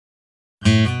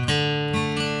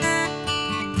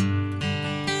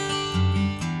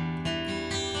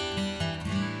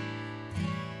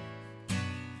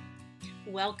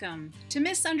Welcome to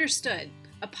Misunderstood,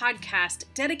 a podcast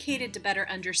dedicated to better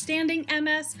understanding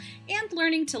MS and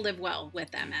learning to live well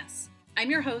with MS.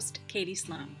 I'm your host, Katie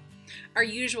Sloan. Our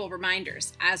usual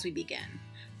reminders as we begin.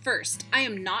 First, I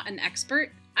am not an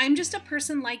expert. I'm just a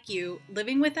person like you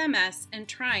living with MS and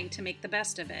trying to make the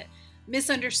best of it.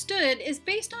 Misunderstood is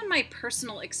based on my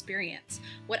personal experience,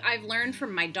 what I've learned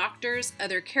from my doctors,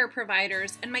 other care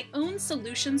providers, and my own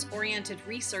solutions-oriented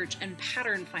research and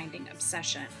pattern-finding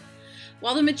obsession.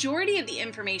 While the majority of the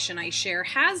information I share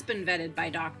has been vetted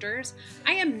by doctors,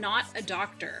 I am not a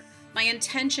doctor. My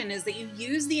intention is that you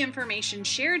use the information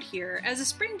shared here as a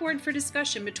springboard for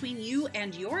discussion between you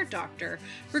and your doctor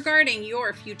regarding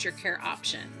your future care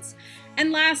options.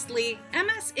 And lastly,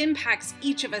 MS impacts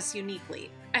each of us uniquely.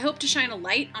 I hope to shine a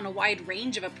light on a wide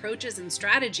range of approaches and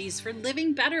strategies for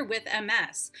living better with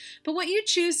MS. But what you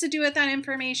choose to do with that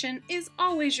information is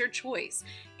always your choice,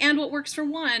 and what works for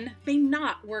one may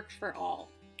not work for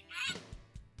all.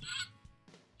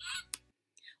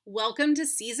 Welcome to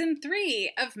Season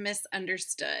 3 of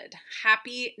Misunderstood.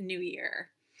 Happy New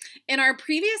Year. In our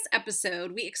previous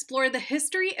episode, we explored the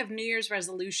history of New Year's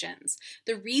resolutions,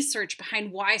 the research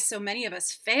behind why so many of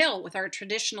us fail with our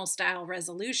traditional style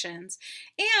resolutions,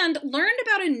 and learned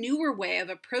about a newer way of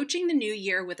approaching the new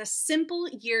year with a simple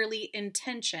yearly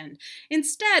intention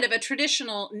instead of a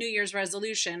traditional New Year's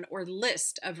resolution or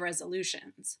list of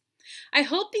resolutions. I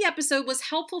hope the episode was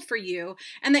helpful for you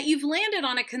and that you've landed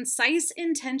on a concise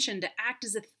intention to act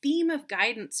as a theme of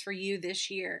guidance for you this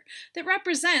year that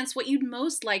represents what you'd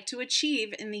most like to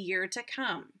achieve in the year to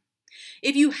come.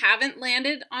 If you haven't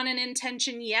landed on an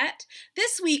intention yet,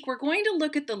 this week we're going to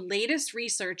look at the latest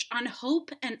research on hope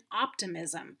and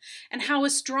optimism and how a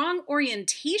strong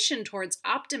orientation towards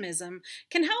optimism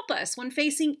can help us when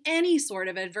facing any sort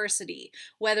of adversity,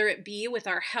 whether it be with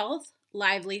our health,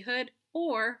 livelihood,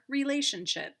 or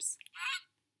relationships.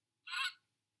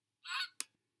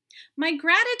 My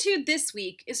gratitude this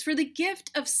week is for the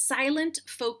gift of silent,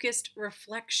 focused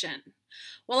reflection.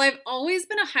 While I've always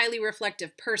been a highly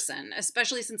reflective person,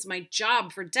 especially since my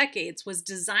job for decades was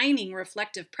designing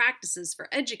reflective practices for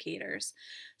educators,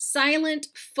 silent,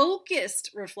 focused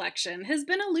reflection has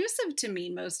been elusive to me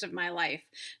most of my life,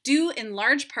 due in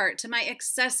large part to my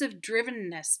excessive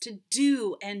drivenness to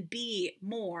do and be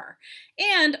more,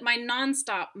 and my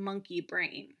nonstop monkey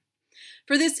brain.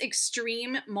 For this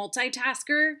extreme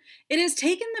multitasker, it has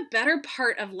taken the better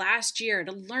part of last year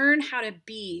to learn how to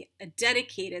be a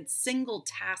dedicated single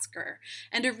tasker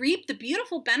and to reap the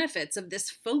beautiful benefits of this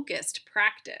focused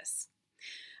practice.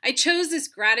 I chose this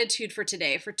gratitude for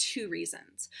today for two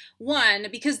reasons. One,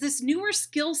 because this newer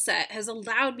skill set has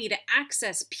allowed me to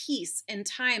access peace in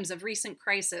times of recent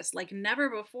crisis like never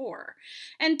before.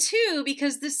 And two,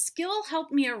 because this skill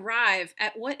helped me arrive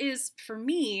at what is, for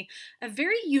me, a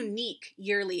very unique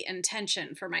yearly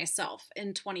intention for myself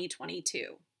in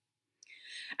 2022.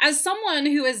 As someone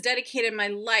who has dedicated my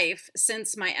life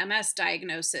since my MS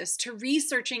diagnosis to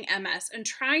researching MS and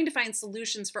trying to find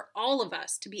solutions for all of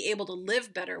us to be able to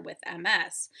live better with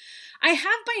MS, I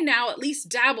have by now at least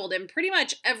dabbled in pretty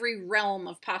much every realm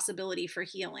of possibility for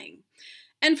healing.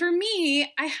 And for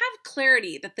me, I have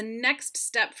clarity that the next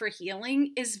step for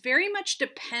healing is very much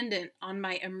dependent on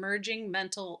my emerging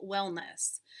mental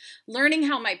wellness. Learning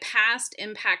how my past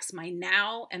impacts my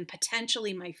now and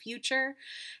potentially my future,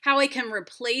 how I can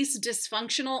replace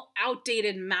dysfunctional,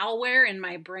 outdated malware in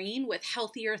my brain with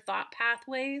healthier thought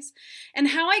pathways, and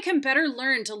how I can better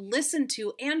learn to listen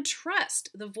to and trust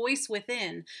the voice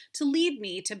within to lead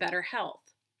me to better health.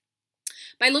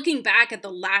 By looking back at the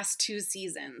last 2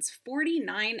 seasons,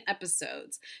 49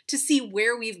 episodes, to see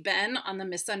where we've been on the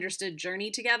misunderstood journey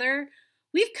together,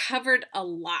 we've covered a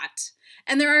lot.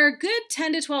 And there are a good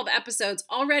 10 to 12 episodes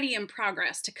already in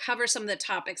progress to cover some of the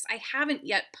topics I haven't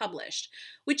yet published,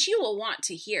 which you will want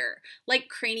to hear, like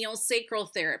cranial sacral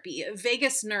therapy,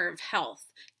 vagus nerve health,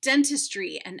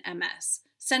 dentistry and MS,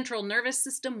 central nervous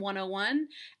system 101,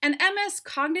 and MS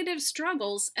cognitive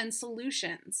struggles and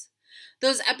solutions.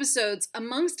 Those episodes,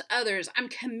 amongst others, I'm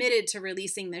committed to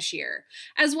releasing this year,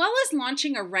 as well as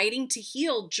launching a Writing to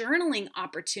Heal journaling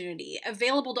opportunity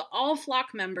available to all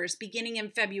Flock members beginning in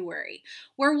February,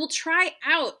 where we'll try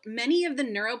out many of the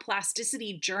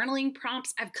neuroplasticity journaling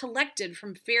prompts I've collected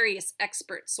from various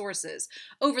expert sources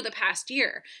over the past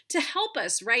year to help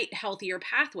us write healthier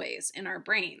pathways in our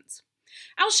brains.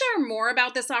 I'll share more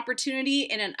about this opportunity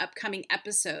in an upcoming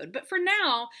episode, but for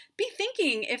now, be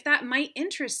thinking if that might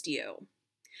interest you.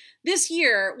 This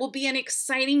year will be an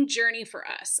exciting journey for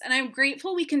us, and I'm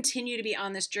grateful we continue to be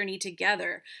on this journey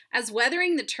together, as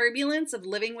weathering the turbulence of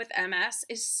living with MS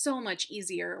is so much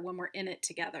easier when we're in it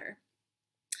together.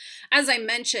 As I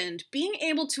mentioned, being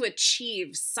able to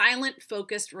achieve silent,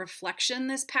 focused reflection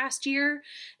this past year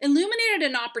illuminated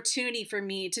an opportunity for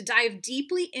me to dive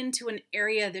deeply into an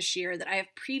area this year that I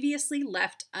have previously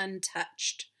left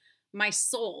untouched: my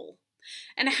soul,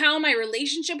 and how my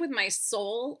relationship with my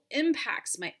soul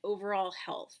impacts my overall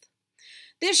health.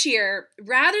 This year,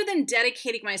 rather than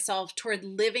dedicating myself toward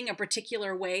living a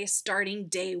particular way starting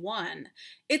day one,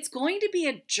 it's going to be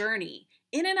a journey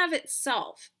in and of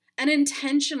itself, an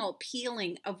intentional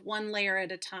peeling of one layer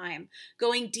at a time,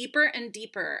 going deeper and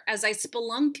deeper as I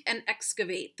spelunk and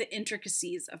excavate the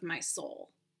intricacies of my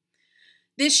soul.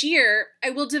 This year,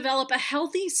 I will develop a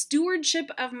healthy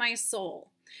stewardship of my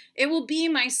soul. It will be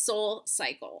my soul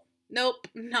cycle. Nope,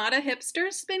 not a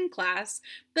hipster spin class,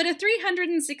 but a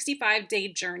 365-day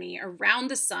journey around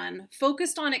the sun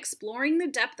focused on exploring the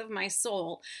depth of my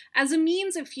soul as a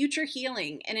means of future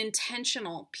healing and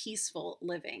intentional, peaceful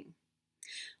living.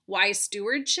 Why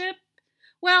stewardship?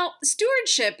 Well,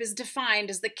 stewardship is defined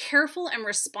as the careful and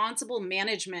responsible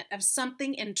management of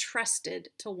something entrusted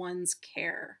to one's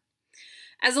care.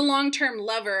 As a long-term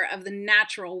lover of the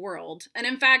natural world, and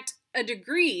in fact, a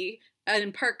degree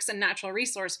in parks and natural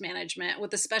resource management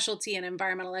with a specialty in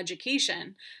environmental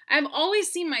education, I've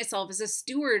always seen myself as a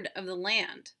steward of the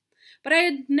land. But I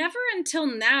had never until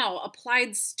now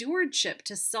applied stewardship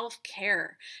to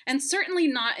self-care, and certainly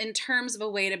not in terms of a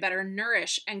way to better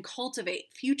nourish and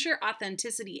cultivate future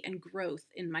authenticity and growth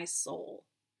in my soul.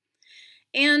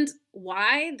 And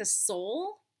why the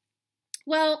soul?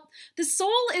 Well, the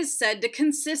soul is said to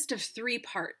consist of three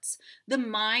parts: the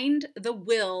mind, the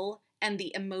will, and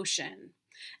the emotion.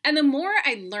 And the more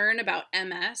I learn about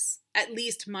MS, at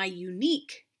least my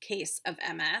unique case of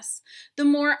MS, the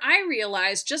more I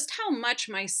realize just how much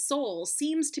my soul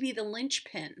seems to be the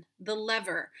linchpin, the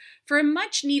lever, for a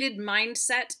much needed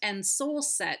mindset and soul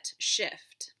set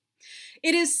shift.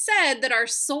 It is said that our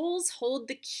souls hold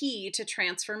the key to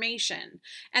transformation,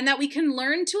 and that we can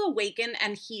learn to awaken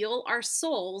and heal our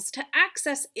souls to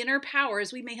access inner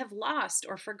powers we may have lost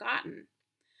or forgotten.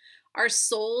 Our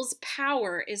soul's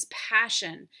power is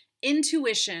passion,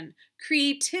 intuition,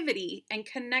 creativity, and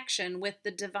connection with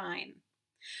the divine.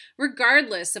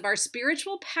 Regardless of our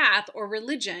spiritual path or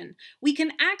religion, we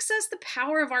can access the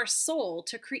power of our soul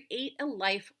to create a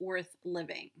life worth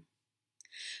living.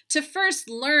 To first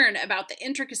learn about the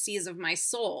intricacies of my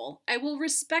soul, I will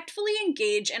respectfully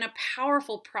engage in a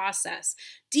powerful process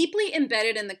deeply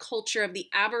embedded in the culture of the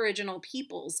Aboriginal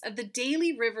peoples of the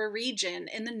Daly River region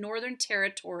in the Northern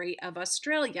Territory of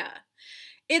Australia.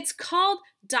 It's called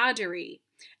Dadari,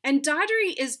 and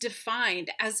Dadari is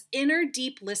defined as inner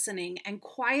deep listening and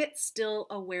quiet still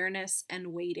awareness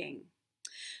and waiting.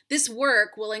 This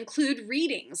work will include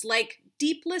readings like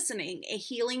Deep Listening, a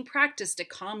healing practice to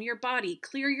calm your body,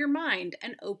 clear your mind,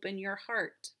 and open your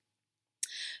heart.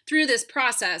 Through this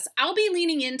process, I'll be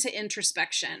leaning into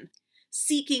introspection,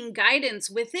 seeking guidance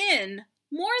within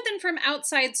more than from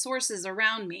outside sources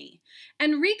around me,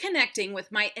 and reconnecting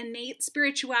with my innate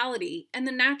spirituality and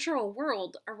the natural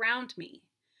world around me.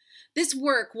 This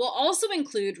work will also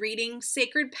include reading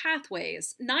Sacred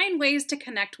Pathways, 9 Ways to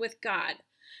Connect with God,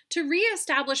 to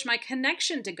reestablish my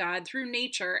connection to God through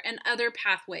nature and other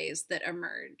pathways that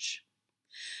emerge.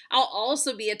 I'll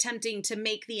also be attempting to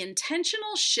make the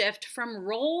intentional shift from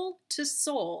role to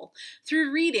soul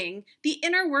through reading The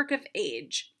Inner Work of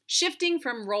Age, Shifting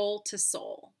from Role to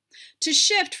Soul, to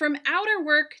shift from outer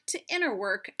work to inner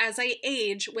work as I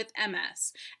age with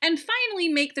MS, and finally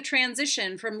make the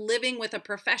transition from living with a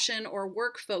profession or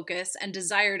work focus and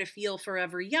desire to feel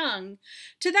forever young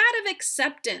to that of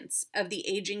acceptance of the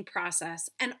aging process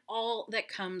and all that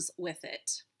comes with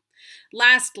it.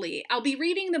 Lastly, I'll be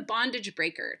reading The Bondage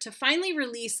Breaker to finally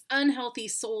release unhealthy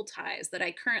soul ties that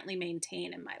I currently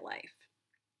maintain in my life.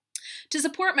 To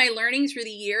support my learning through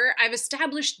the year, I've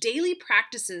established daily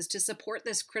practices to support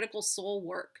this critical soul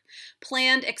work,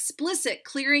 planned explicit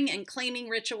clearing and claiming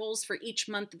rituals for each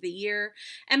month of the year,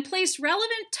 and placed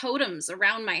relevant totems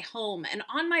around my home and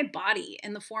on my body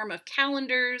in the form of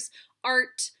calendars,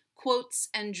 art, quotes,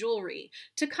 and jewelry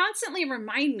to constantly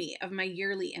remind me of my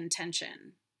yearly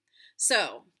intention.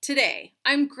 So, today,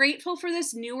 I'm grateful for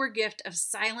this newer gift of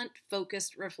silent,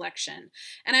 focused reflection,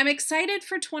 and I'm excited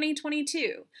for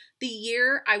 2022, the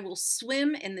year I will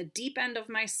swim in the deep end of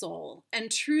my soul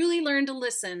and truly learn to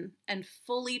listen and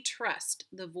fully trust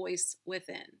the voice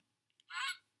within.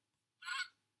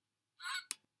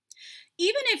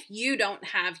 Even if you don't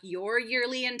have your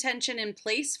yearly intention in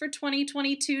place for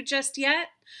 2022 just yet,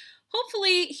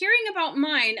 hopefully, hearing about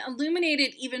mine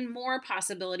illuminated even more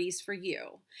possibilities for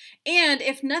you. And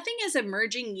if nothing is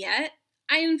emerging yet,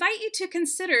 I invite you to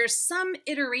consider some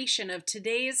iteration of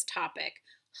today's topic,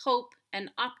 hope and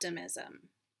optimism.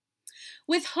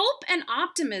 With hope and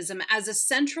optimism as a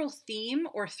central theme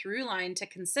or through line to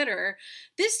consider,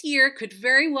 this year could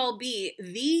very well be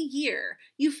the year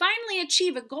you finally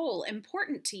achieve a goal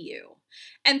important to you.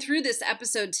 And through this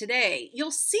episode today,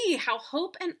 you'll see how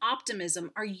hope and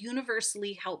optimism are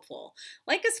universally helpful,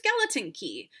 like a skeleton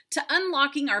key, to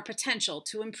unlocking our potential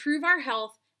to improve our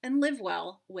health and live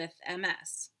well with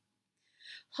MS.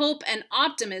 Hope and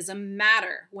optimism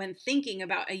matter when thinking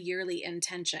about a yearly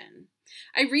intention.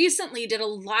 I recently did a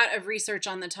lot of research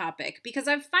on the topic because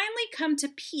I've finally come to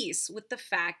peace with the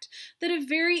fact that a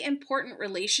very important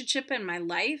relationship in my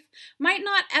life might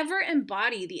not ever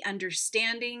embody the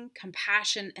understanding,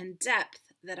 compassion, and depth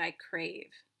that I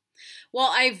crave.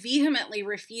 While I vehemently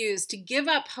refuse to give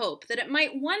up hope that it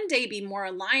might one day be more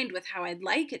aligned with how I'd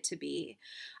like it to be,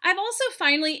 I've also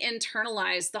finally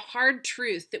internalized the hard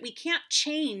truth that we can't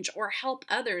change or help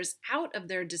others out of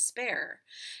their despair.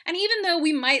 And even though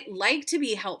we might like to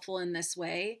be helpful in this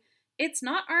way, it's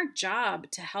not our job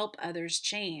to help others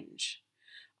change.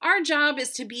 Our job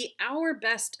is to be our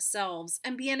best selves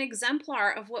and be an exemplar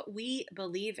of what we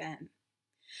believe in.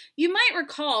 You might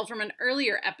recall from an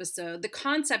earlier episode the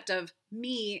concept of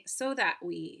me so that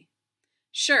we.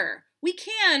 Sure, we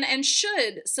can and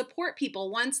should support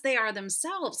people once they are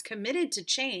themselves committed to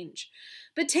change,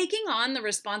 but taking on the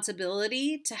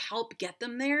responsibility to help get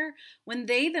them there when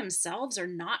they themselves are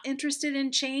not interested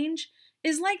in change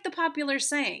is like the popular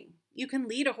saying, you can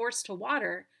lead a horse to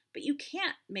water, but you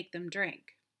can't make them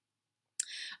drink.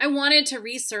 I wanted to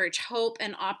research hope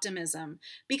and optimism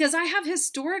because I have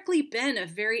historically been a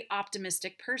very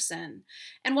optimistic person.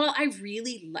 And while I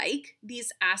really like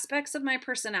these aspects of my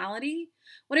personality,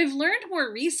 what I've learned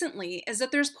more recently is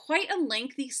that there's quite a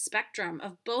lengthy spectrum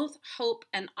of both hope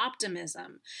and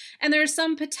optimism. And there are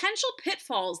some potential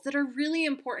pitfalls that are really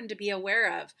important to be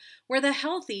aware of, where the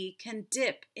healthy can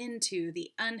dip into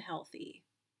the unhealthy.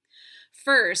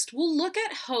 First, we'll look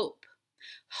at hope.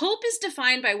 Hope is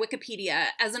defined by Wikipedia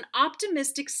as an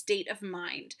optimistic state of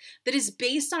mind that is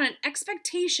based on an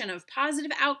expectation of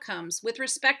positive outcomes with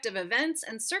respect of events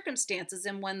and circumstances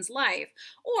in one's life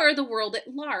or the world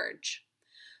at large.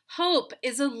 Hope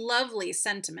is a lovely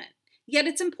sentiment, yet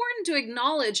it's important to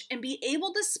acknowledge and be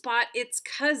able to spot its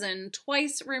cousin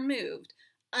twice removed,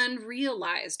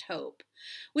 unrealized hope,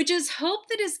 which is hope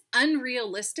that is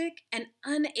unrealistic and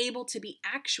unable to be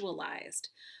actualized.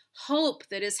 Hope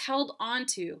that is held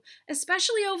onto,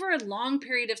 especially over a long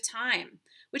period of time,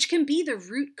 which can be the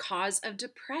root cause of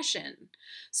depression.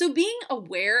 So being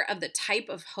aware of the type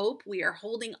of hope we are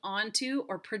holding onto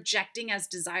or projecting as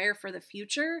desire for the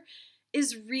future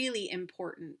is really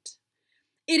important.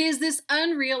 It is this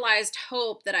unrealized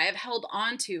hope that I have held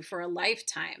onto for a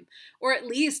lifetime, or at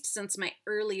least since my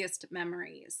earliest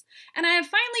memories. And I have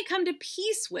finally come to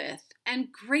peace with,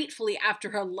 and gratefully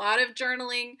after a lot of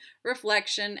journaling,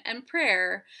 reflection, and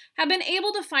prayer, have been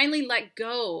able to finally let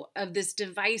go of this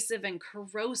divisive and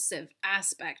corrosive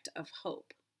aspect of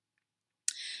hope.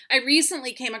 I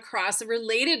recently came across a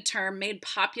related term made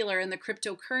popular in the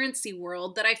cryptocurrency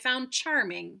world that I found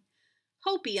charming: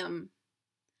 hopium.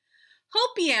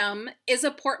 Hopium is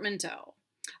a portmanteau.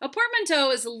 A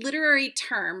portmanteau is a literary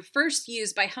term first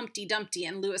used by Humpty Dumpty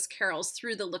in Lewis Carroll's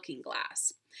Through the Looking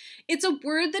Glass. It's a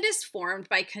word that is formed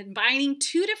by combining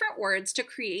two different words to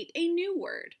create a new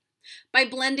word. By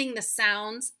blending the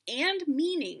sounds and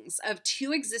meanings of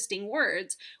two existing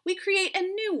words, we create a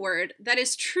new word that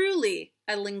is truly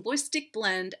a linguistic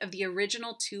blend of the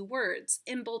original two words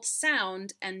in both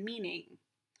sound and meaning.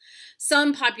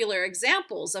 Some popular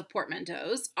examples of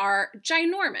portmanteaus are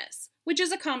ginormous, which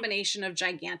is a combination of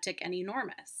gigantic and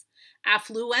enormous;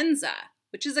 affluenza,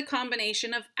 which is a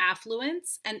combination of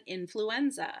affluence and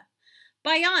influenza;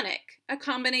 bionic, a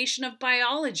combination of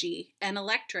biology and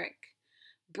electric;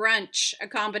 brunch, a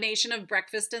combination of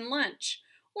breakfast and lunch;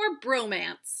 or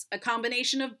bromance, a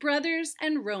combination of brothers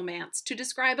and romance to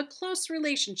describe a close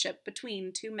relationship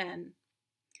between two men.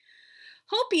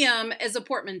 Hopium is a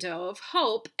portmanteau of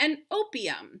hope and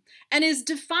opium, and is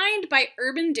defined by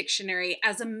Urban Dictionary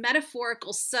as a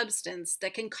metaphorical substance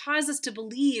that can cause us to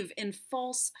believe in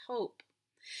false hope.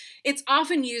 It's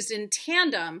often used in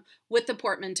tandem with the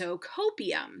portmanteau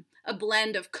copium, a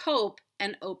blend of cope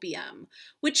and opium,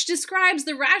 which describes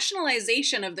the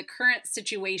rationalization of the current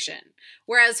situation,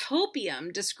 whereas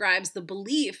hopium describes the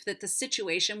belief that the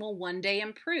situation will one day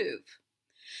improve.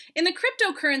 In the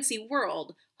cryptocurrency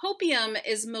world, hopium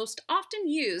is most often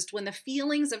used when the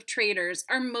feelings of traders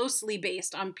are mostly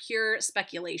based on pure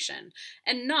speculation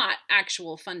and not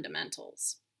actual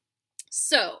fundamentals.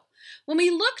 So, when we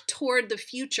look toward the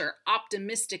future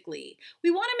optimistically, we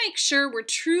want to make sure we're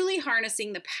truly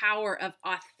harnessing the power of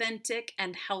authentic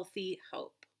and healthy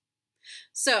hope.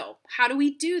 So, how do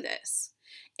we do this?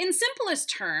 In simplest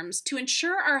terms, to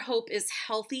ensure our hope is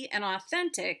healthy and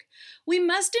authentic, we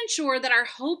must ensure that our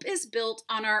hope is built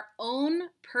on our own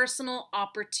personal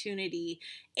opportunity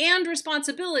and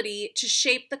responsibility to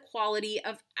shape the quality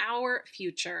of our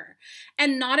future,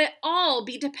 and not at all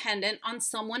be dependent on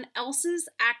someone else's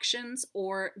actions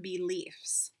or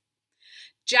beliefs.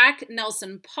 Jack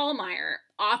Nelson Pallmeyer,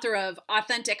 author of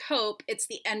Authentic Hope, It's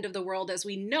the End of the World as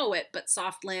We Know It, but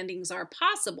Soft Landings Are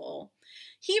Possible,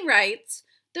 he writes,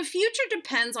 the future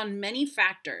depends on many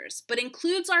factors, but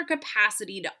includes our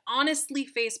capacity to honestly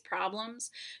face problems,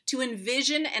 to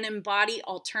envision and embody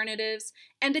alternatives,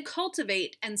 and to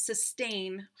cultivate and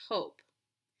sustain hope.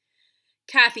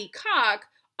 Kathy Koch,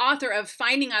 author of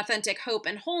Finding Authentic Hope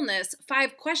and Wholeness,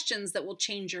 5 Questions That Will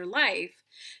Change Your Life,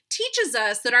 teaches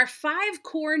us that our 5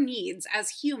 core needs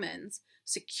as humans,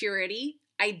 security,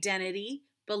 identity,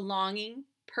 belonging,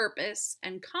 purpose,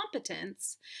 and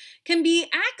competence, can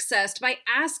be accessed by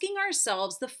asking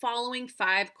ourselves the following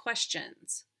 5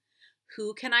 questions.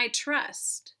 Who can I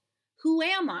trust? Who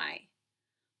am I?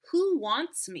 Who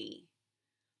wants me?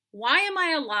 Why am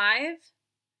I alive?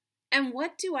 And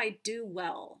what do I do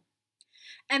well?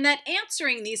 And that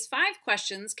answering these 5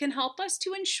 questions can help us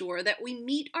to ensure that we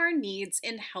meet our needs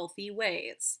in healthy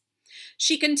ways.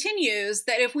 She continues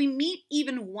that if we meet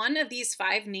even one of these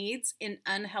 5 needs in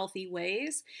unhealthy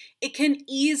ways, it can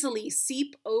easily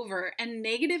seep over and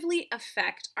negatively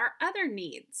affect our other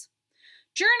needs.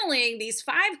 Journaling these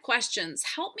 5 questions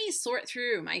help me sort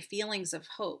through my feelings of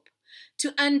hope,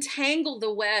 to untangle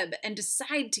the web and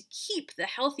decide to keep the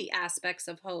healthy aspects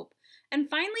of hope, and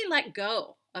finally let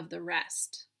go of the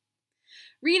rest.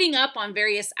 Reading up on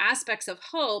various aspects of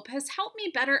hope has helped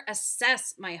me better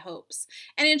assess my hopes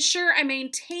and ensure I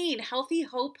maintain healthy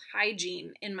hope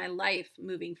hygiene in my life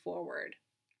moving forward.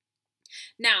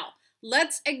 Now,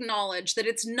 let's acknowledge that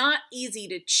it's not easy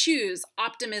to choose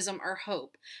optimism or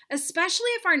hope, especially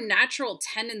if our natural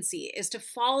tendency is to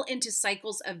fall into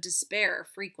cycles of despair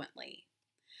frequently.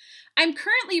 I'm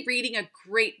currently reading a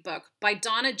great book by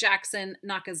Donna Jackson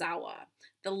Nakazawa,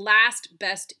 The Last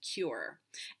Best Cure.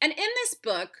 And in this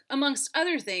book, amongst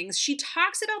other things, she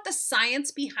talks about the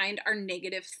science behind our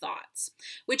negative thoughts,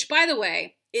 which, by the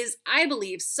way, is, I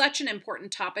believe, such an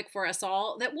important topic for us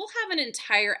all that we'll have an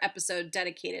entire episode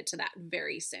dedicated to that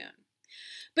very soon.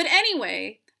 But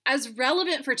anyway, as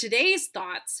relevant for today's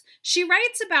thoughts, she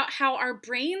writes about how our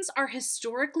brains are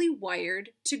historically wired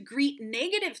to greet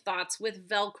negative thoughts with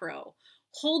Velcro,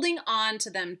 holding on to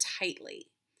them tightly.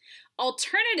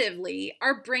 Alternatively,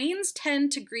 our brains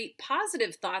tend to greet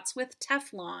positive thoughts with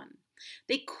Teflon.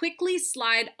 They quickly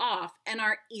slide off and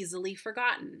are easily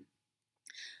forgotten.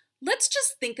 Let's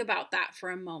just think about that for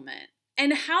a moment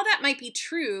and how that might be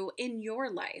true in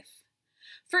your life.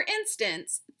 For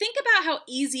instance, think about how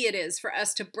easy it is for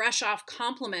us to brush off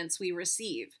compliments we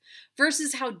receive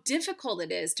versus how difficult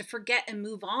it is to forget and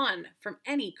move on from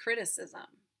any criticism.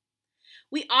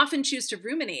 We often choose to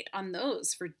ruminate on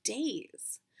those for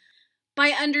days.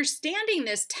 By understanding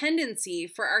this tendency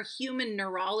for our human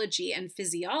neurology and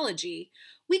physiology,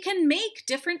 we can make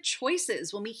different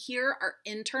choices when we hear our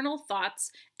internal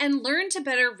thoughts and learn to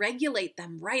better regulate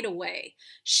them right away,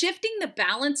 shifting the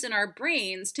balance in our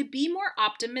brains to be more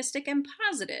optimistic and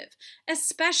positive,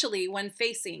 especially when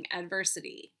facing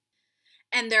adversity.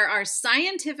 And there are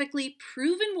scientifically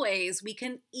proven ways we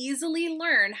can easily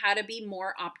learn how to be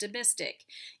more optimistic,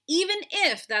 even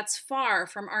if that's far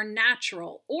from our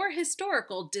natural or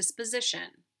historical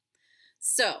disposition.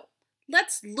 So,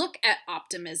 let's look at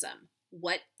optimism.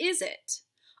 What is it?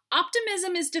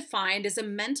 Optimism is defined as a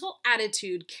mental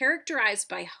attitude characterized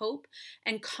by hope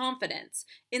and confidence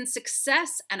in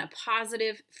success and a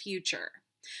positive future.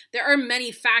 There are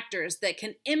many factors that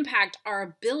can impact our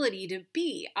ability to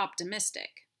be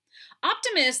optimistic.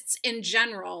 Optimists in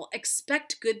general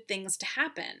expect good things to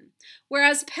happen,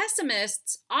 whereas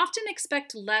pessimists often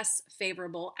expect less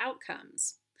favorable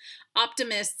outcomes.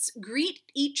 Optimists greet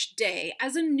each day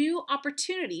as a new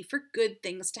opportunity for good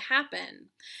things to happen,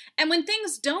 and when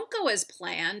things don't go as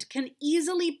planned, can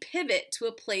easily pivot to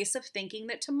a place of thinking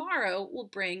that tomorrow will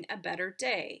bring a better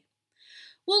day.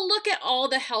 We'll look at all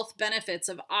the health benefits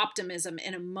of optimism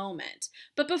in a moment,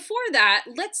 but before that,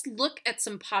 let's look at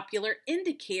some popular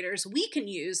indicators we can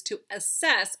use to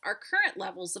assess our current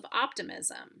levels of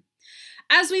optimism.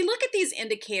 As we look at these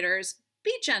indicators,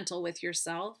 be gentle with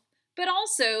yourself. But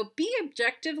also be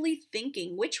objectively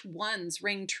thinking which ones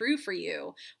ring true for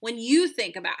you when you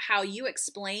think about how you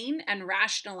explain and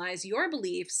rationalize your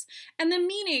beliefs and the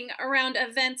meaning around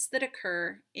events that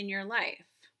occur in your life.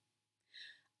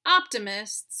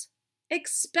 Optimists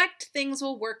expect things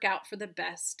will work out for the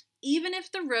best, even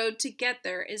if the road to get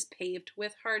there is paved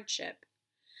with hardship.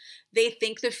 They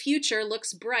think the future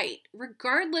looks bright,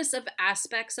 regardless of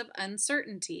aspects of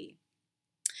uncertainty.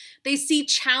 They see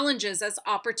challenges as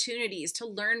opportunities to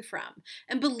learn from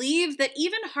and believe that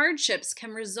even hardships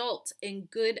can result in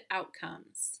good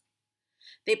outcomes.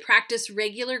 They practice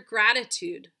regular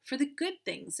gratitude for the good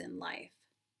things in life.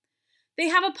 They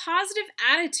have a positive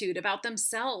attitude about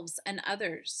themselves and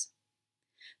others.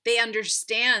 They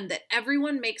understand that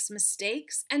everyone makes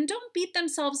mistakes and don't beat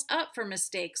themselves up for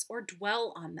mistakes or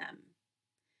dwell on them.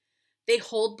 They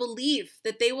hold belief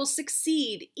that they will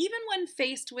succeed even when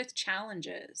faced with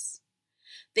challenges.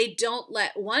 They don't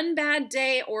let one bad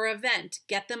day or event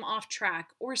get them off track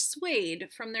or swayed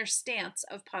from their stance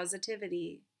of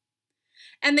positivity.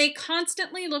 And they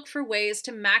constantly look for ways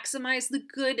to maximize the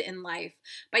good in life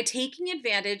by taking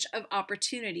advantage of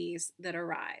opportunities that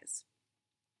arise.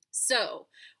 So,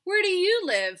 where do you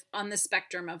live on the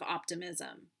spectrum of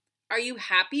optimism? Are you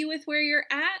happy with where you're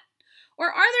at? Or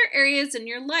are there areas in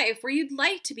your life where you'd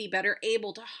like to be better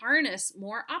able to harness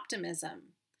more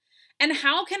optimism? And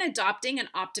how can adopting an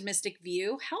optimistic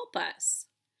view help us?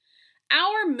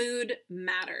 Our mood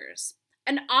matters.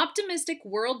 An optimistic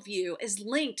worldview is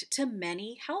linked to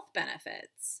many health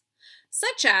benefits,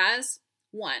 such as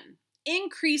 1.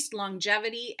 Increased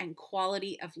longevity and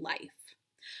quality of life.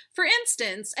 For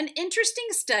instance, an interesting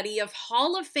study of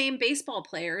Hall of Fame baseball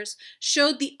players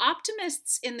showed the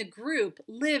optimists in the group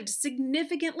lived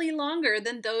significantly longer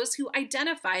than those who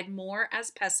identified more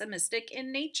as pessimistic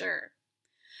in nature.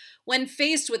 When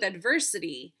faced with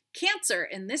adversity, cancer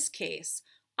in this case,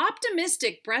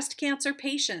 optimistic breast cancer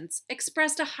patients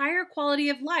expressed a higher quality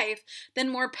of life than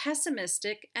more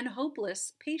pessimistic and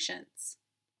hopeless patients.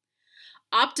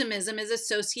 Optimism is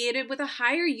associated with a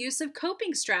higher use of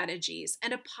coping strategies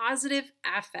and a positive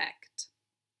affect.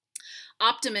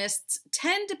 Optimists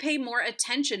tend to pay more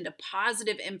attention to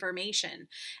positive information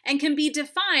and can be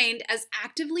defined as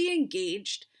actively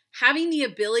engaged, having the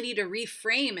ability to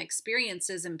reframe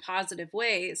experiences in positive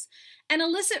ways, and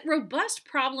elicit robust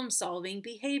problem-solving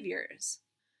behaviors.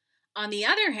 On the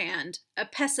other hand, a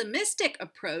pessimistic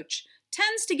approach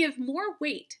tends to give more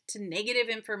weight to negative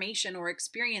information or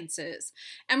experiences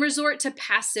and resort to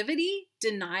passivity,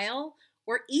 denial,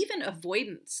 or even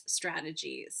avoidance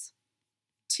strategies.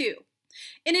 2.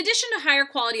 In addition to higher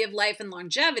quality of life and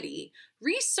longevity,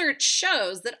 research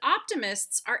shows that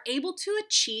optimists are able to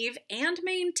achieve and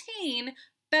maintain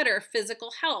better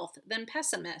physical health than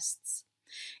pessimists.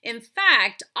 In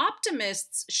fact,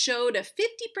 optimists showed a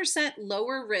 50%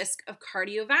 lower risk of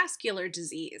cardiovascular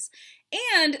disease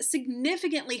and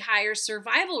significantly higher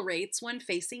survival rates when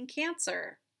facing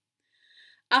cancer.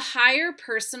 A higher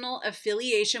personal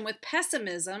affiliation with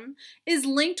pessimism is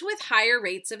linked with higher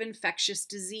rates of infectious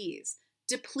disease,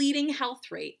 depleting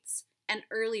health rates, and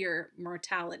earlier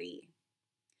mortality.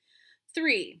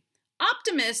 3.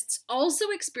 Optimists also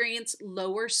experience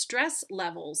lower stress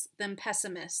levels than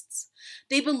pessimists.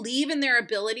 They believe in their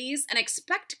abilities and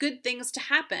expect good things to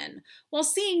happen, while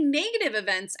seeing negative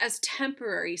events as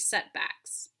temporary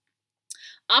setbacks.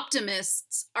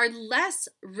 Optimists are less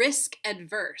risk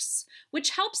adverse,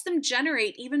 which helps them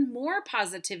generate even more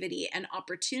positivity and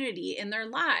opportunity in their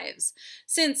lives,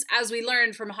 since, as we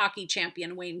learned from hockey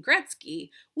champion Wayne Gretzky,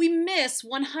 we miss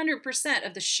 100%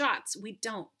 of the shots we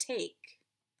don't take.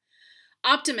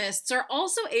 Optimists are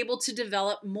also able to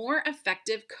develop more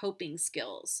effective coping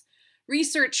skills.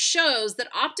 Research shows that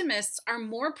optimists are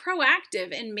more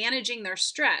proactive in managing their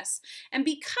stress, and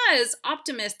because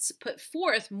optimists put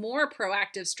forth more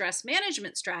proactive stress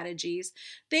management strategies,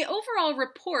 they overall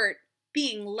report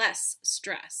being less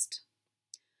stressed.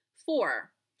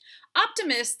 4.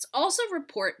 Optimists also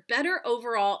report better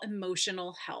overall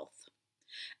emotional health.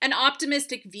 An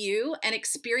optimistic view and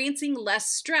experiencing less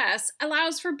stress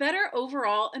allows for better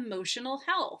overall emotional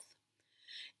health.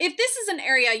 If this is an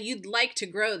area you'd like to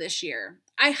grow this year,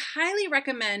 I highly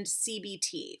recommend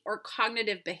CBT, or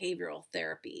cognitive behavioral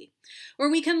therapy, where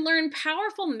we can learn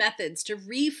powerful methods to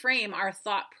reframe our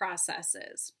thought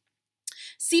processes.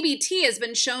 CBT has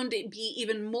been shown to be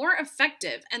even more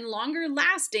effective and longer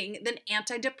lasting than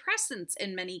antidepressants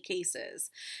in many cases,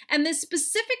 and this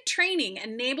specific training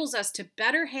enables us to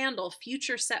better handle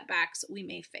future setbacks we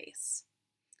may face.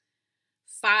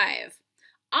 5.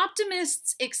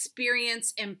 Optimists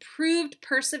experience improved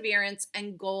perseverance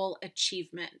and goal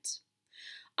achievement.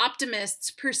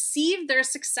 Optimists perceive their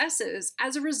successes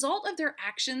as a result of their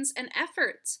actions and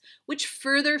efforts, which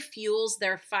further fuels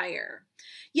their fire,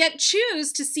 yet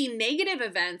choose to see negative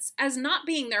events as not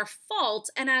being their fault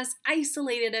and as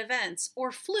isolated events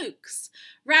or flukes,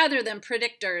 rather than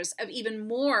predictors of even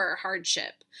more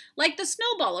hardship, like the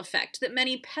snowball effect that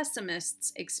many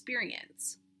pessimists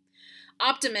experience.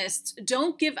 Optimists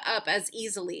don't give up as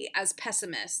easily as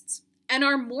pessimists and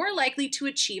are more likely to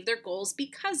achieve their goals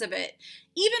because of it,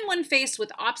 even when faced with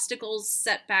obstacles,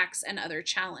 setbacks, and other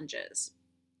challenges.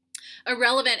 A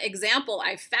relevant example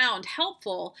I've found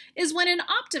helpful is when an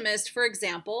optimist, for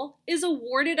example, is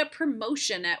awarded a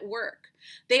promotion at work.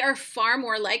 They are far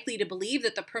more likely to believe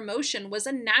that the promotion was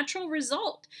a natural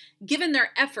result, given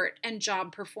their effort and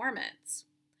job performance.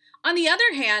 On the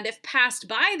other hand, if passed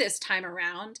by this time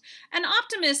around, an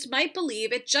optimist might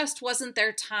believe it just wasn't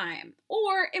their time,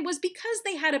 or it was because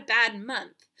they had a bad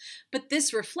month. But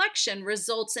this reflection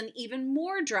results in even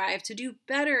more drive to do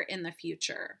better in the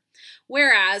future.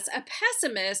 Whereas a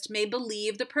pessimist may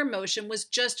believe the promotion was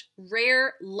just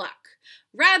rare luck,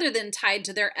 rather than tied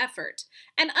to their effort,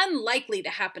 and unlikely to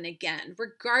happen again,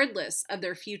 regardless of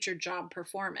their future job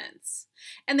performance.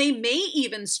 And they may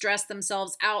even stress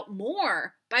themselves out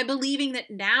more by believing that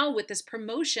now with this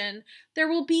promotion, there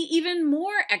will be even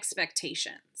more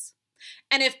expectations.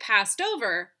 And if passed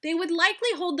over, they would likely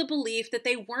hold the belief that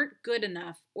they weren't good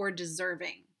enough or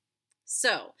deserving.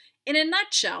 So, in a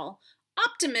nutshell,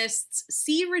 optimists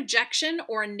see rejection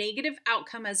or a negative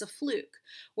outcome as a fluke,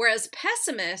 whereas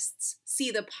pessimists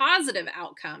see the positive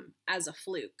outcome as a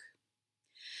fluke.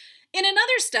 In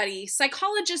another study,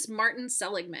 psychologist Martin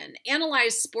Seligman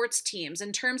analyzed sports teams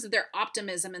in terms of their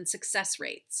optimism and success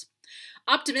rates.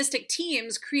 Optimistic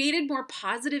teams created more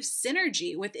positive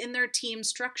synergy within their team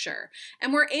structure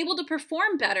and were able to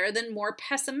perform better than more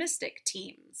pessimistic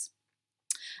teams.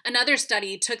 Another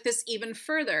study took this even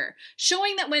further,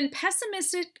 showing that when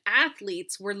pessimistic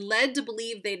athletes were led to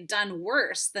believe they'd done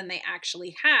worse than they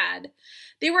actually had,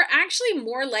 they were actually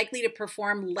more likely to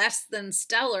perform less than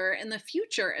stellar in the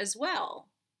future as well.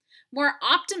 More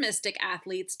optimistic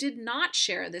athletes did not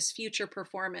share this future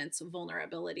performance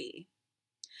vulnerability.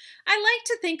 I like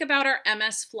to think about our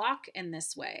MS flock in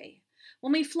this way.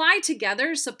 When we fly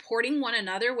together, supporting one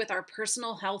another with our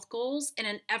personal health goals in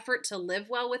an effort to live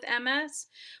well with MS,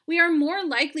 we are more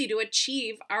likely to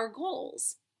achieve our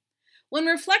goals. When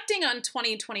reflecting on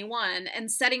 2021 and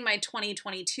setting my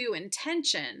 2022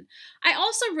 intention, I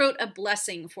also wrote a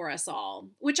blessing for us all,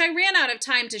 which I ran out of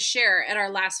time to share at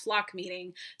our last flock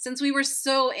meeting since we were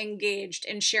so engaged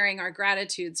in sharing our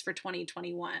gratitudes for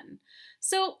 2021.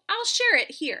 So I'll share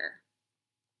it here.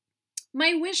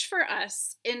 My wish for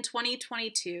us in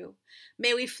 2022,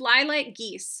 may we fly like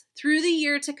geese through the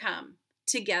year to come,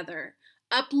 together,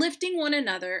 uplifting one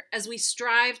another as we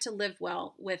strive to live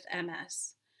well with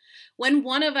MS. When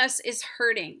one of us is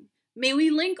hurting, may we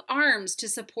link arms to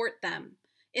support them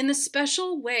in the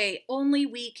special way only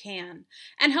we can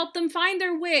and help them find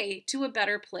their way to a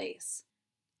better place.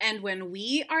 And when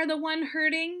we are the one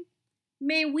hurting,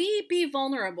 may we be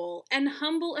vulnerable and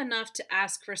humble enough to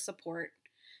ask for support.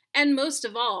 And most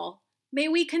of all, may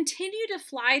we continue to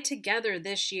fly together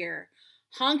this year,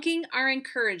 honking our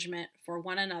encouragement for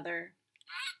one another.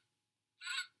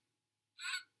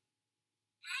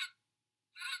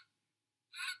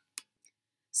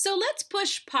 So let's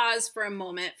push pause for a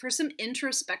moment for some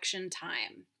introspection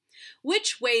time.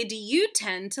 Which way do you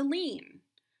tend to lean?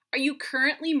 Are you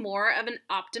currently more of an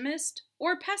optimist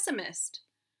or pessimist?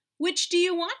 Which do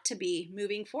you want to be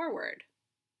moving forward?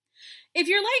 If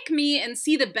you're like me and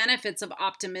see the benefits of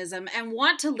optimism and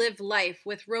want to live life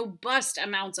with robust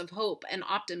amounts of hope and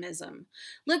optimism,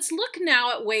 let's look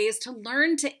now at ways to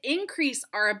learn to increase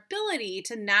our ability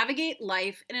to navigate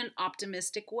life in an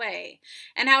optimistic way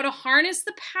and how to harness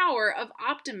the power of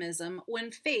optimism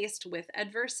when faced with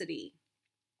adversity.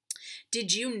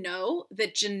 Did you know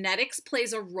that genetics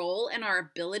plays a role in our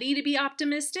ability to be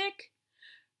optimistic?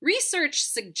 Research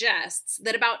suggests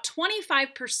that about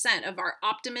 25% of our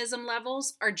optimism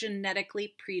levels are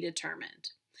genetically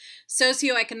predetermined.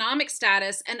 Socioeconomic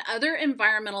status and other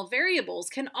environmental variables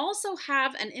can also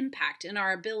have an impact in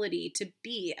our ability to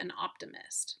be an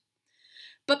optimist.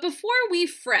 But before we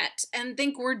fret and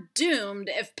think we're doomed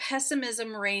if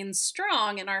pessimism reigns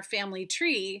strong in our family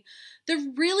tree,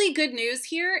 the really good news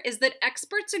here is that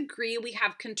experts agree we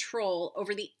have control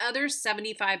over the other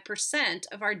 75%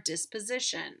 of our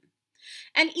disposition.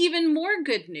 And even more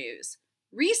good news,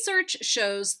 research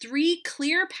shows 3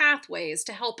 clear pathways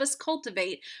to help us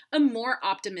cultivate a more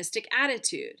optimistic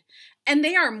attitude, and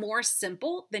they are more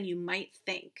simple than you might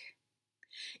think.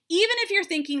 Even if you're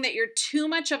thinking that you're too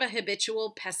much of a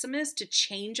habitual pessimist to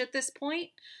change at this point,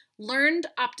 learned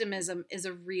optimism is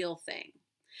a real thing.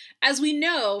 As we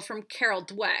know from Carol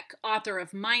Dweck, author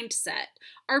of Mindset,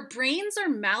 our brains are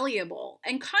malleable,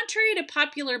 and contrary to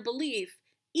popular belief,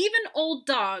 even old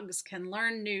dogs can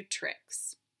learn new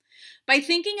tricks. By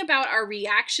thinking about our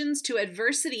reactions to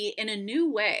adversity in a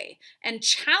new way and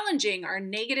challenging our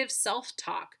negative self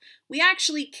talk, we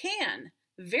actually can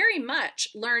very much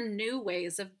learn new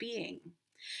ways of being.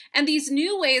 And these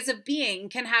new ways of being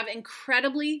can have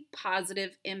incredibly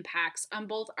positive impacts on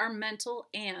both our mental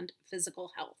and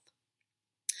physical health.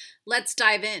 Let's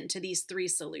dive into these 3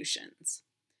 solutions.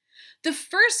 The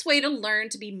first way to learn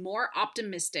to be more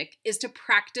optimistic is to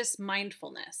practice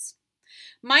mindfulness.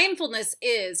 Mindfulness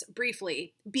is,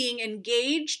 briefly, being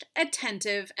engaged,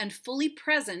 attentive, and fully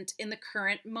present in the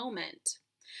current moment.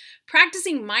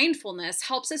 Practicing mindfulness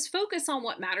helps us focus on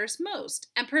what matters most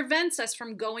and prevents us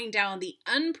from going down the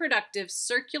unproductive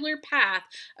circular path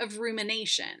of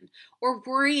rumination or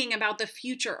worrying about the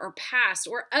future or past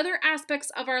or other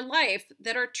aspects of our life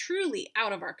that are truly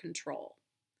out of our control.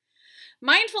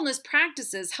 Mindfulness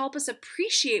practices help us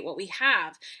appreciate what we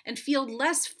have and feel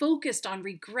less focused on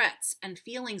regrets and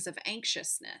feelings of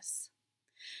anxiousness.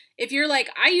 If you're like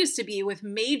I used to be with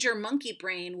major monkey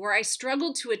brain, where I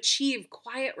struggled to achieve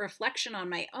quiet reflection on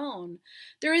my own,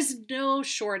 there is no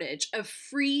shortage of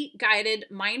free guided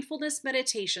mindfulness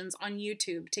meditations on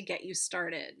YouTube to get you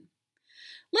started.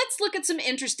 Let's look at some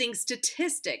interesting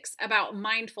statistics about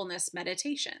mindfulness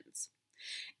meditations.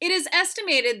 It is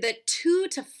estimated that 2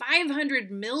 to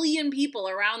 500 million people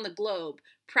around the globe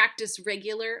practice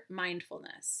regular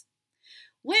mindfulness.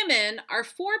 Women are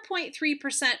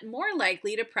 4.3% more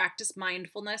likely to practice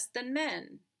mindfulness than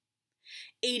men.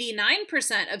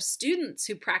 89% of students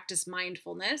who practice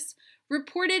mindfulness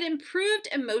reported improved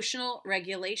emotional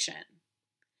regulation.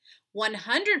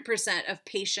 100% of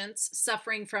patients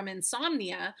suffering from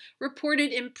insomnia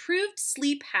reported improved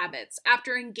sleep habits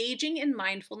after engaging in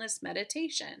mindfulness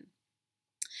meditation.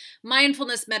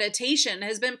 Mindfulness meditation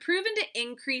has been proven to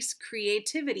increase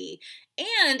creativity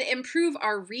and improve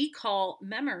our recall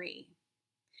memory.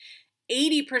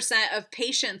 80% of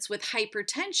patients with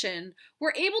hypertension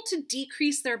were able to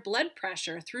decrease their blood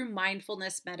pressure through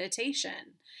mindfulness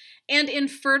meditation. And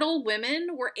infertile women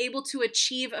were able to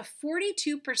achieve a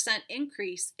 42%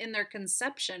 increase in their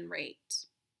conception rate.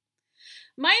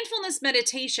 Mindfulness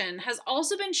meditation has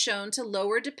also been shown to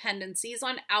lower dependencies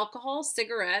on alcohol,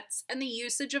 cigarettes, and the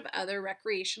usage of other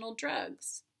recreational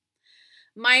drugs.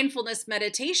 Mindfulness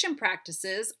meditation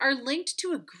practices are linked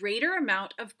to a greater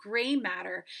amount of gray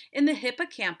matter in the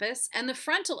hippocampus and the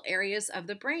frontal areas of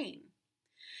the brain.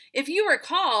 If you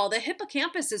recall, the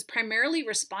hippocampus is primarily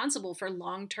responsible for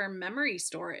long-term memory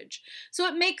storage, so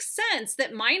it makes sense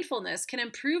that mindfulness can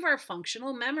improve our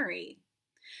functional memory.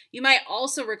 You might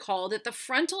also recall that the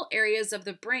frontal areas of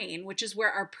the brain, which is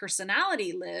where our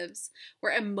personality lives,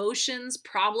 where emotions,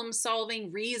 problem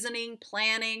solving, reasoning,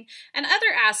 planning, and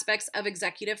other aspects of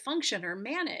executive function are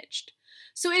managed.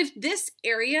 So if this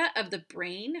area of the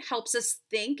brain helps us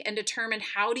think and determine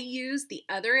how to use the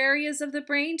other areas of the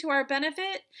brain to our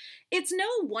benefit, it's no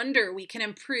wonder we can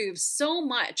improve so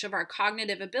much of our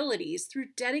cognitive abilities through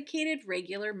dedicated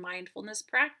regular mindfulness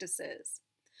practices.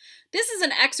 This is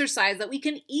an exercise that we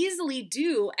can easily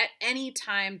do at any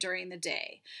time during the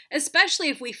day, especially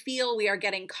if we feel we are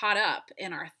getting caught up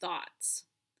in our thoughts.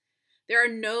 There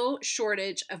are no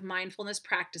shortage of mindfulness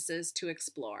practices to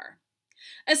explore.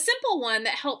 A simple one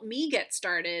that helped me get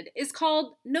started is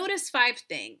called Notice 5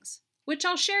 Things, which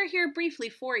I'll share here briefly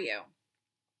for you.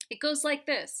 It goes like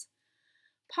this.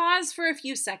 Pause for a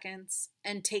few seconds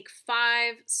and take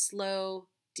 5 slow,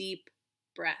 deep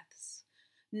breaths,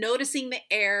 noticing the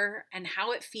air and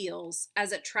how it feels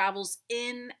as it travels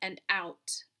in and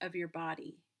out of your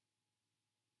body.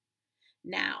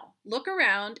 Now, look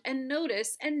around and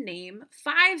notice and name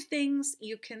 5 things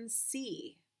you can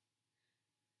see.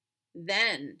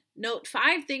 Then, note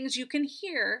 5 things you can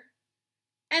hear,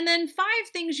 and then 5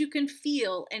 things you can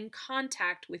feel in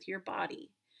contact with your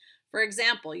body. For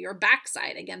example, your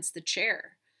backside against the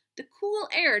chair, the cool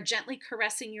air gently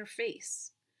caressing your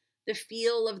face, the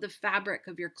feel of the fabric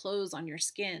of your clothes on your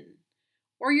skin,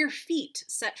 or your feet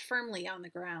set firmly on the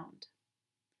ground.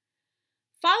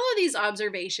 Follow these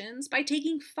observations by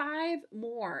taking 5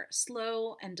 more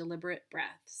slow and deliberate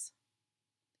breaths.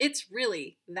 It's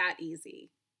really that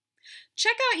easy.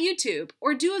 Check out YouTube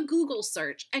or do a Google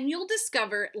search and you'll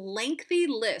discover lengthy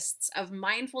lists of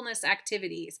mindfulness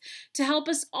activities to help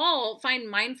us all find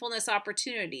mindfulness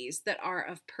opportunities that are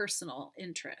of personal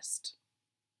interest.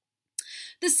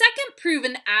 The second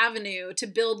proven avenue to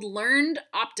build learned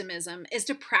optimism is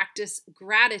to practice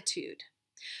gratitude.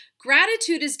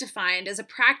 Gratitude is defined as a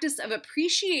practice of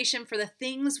appreciation for the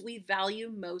things we value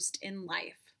most in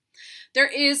life. There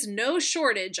is no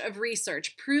shortage of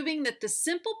research proving that the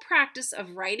simple practice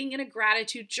of writing in a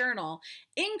gratitude journal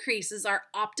increases our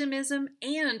optimism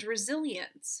and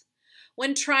resilience.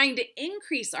 When trying to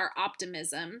increase our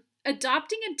optimism,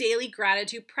 adopting a daily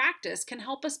gratitude practice can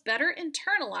help us better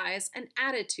internalize an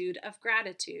attitude of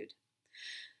gratitude.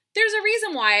 There's a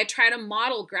reason why I try to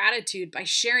model gratitude by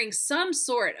sharing some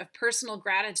sort of personal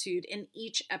gratitude in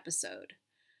each episode.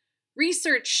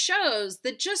 Research shows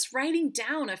that just writing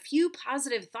down a few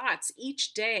positive thoughts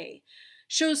each day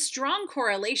shows strong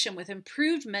correlation with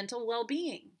improved mental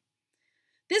well-being.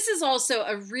 This is also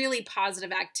a really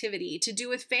positive activity to do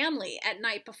with family at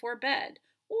night before bed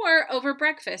or over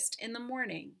breakfast in the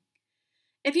morning.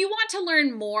 If you want to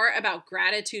learn more about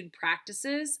gratitude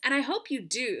practices, and I hope you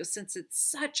do since it's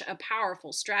such a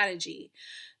powerful strategy,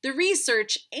 the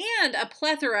research and a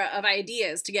plethora of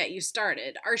ideas to get you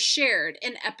started are shared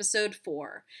in episode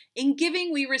 4, In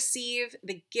Giving We Receive,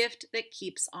 the Gift That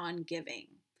Keeps on Giving.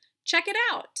 Check it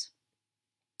out.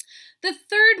 The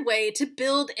third way to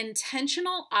build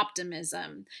intentional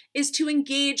optimism is to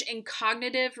engage in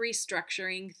cognitive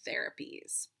restructuring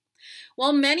therapies.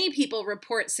 While many people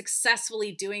report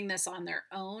successfully doing this on their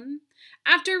own,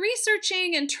 after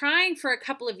researching and trying for a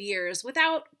couple of years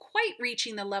without quite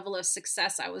reaching the level of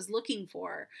success I was looking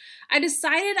for, I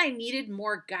decided I needed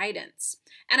more guidance,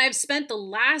 and I've spent the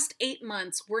last 8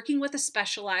 months working with a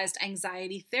specialized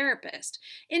anxiety therapist,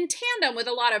 in tandem with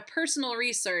a lot of personal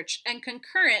research and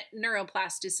concurrent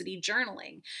neuroplasticity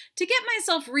journaling, to get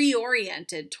myself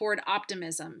reoriented toward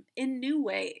optimism in new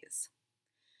ways.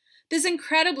 This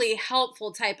incredibly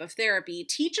helpful type of therapy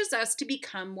teaches us to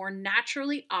become more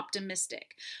naturally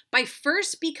optimistic by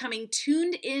first becoming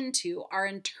tuned into our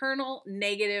internal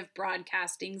negative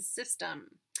broadcasting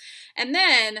system, and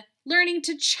then learning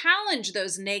to challenge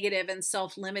those negative and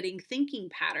self-limiting thinking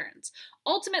patterns,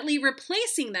 ultimately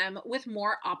replacing them with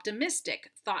more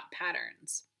optimistic thought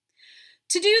patterns.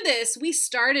 To do this, we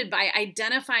started by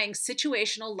identifying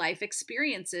situational life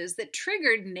experiences that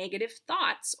triggered negative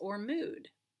thoughts or mood.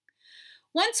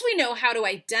 Once we know how to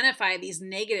identify these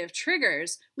negative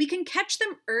triggers, we can catch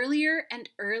them earlier and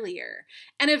earlier,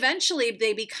 and eventually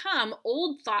they become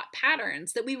old thought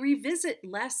patterns that we revisit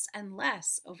less and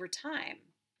less over time.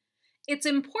 It's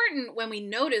important when we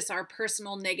notice our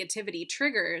personal negativity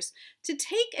triggers to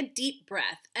take a deep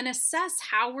breath and assess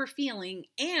how we're feeling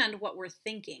and what we're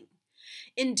thinking.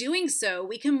 In doing so,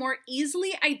 we can more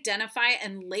easily identify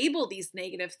and label these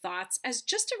negative thoughts as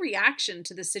just a reaction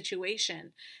to the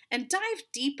situation and dive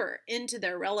deeper into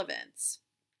their relevance.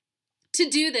 To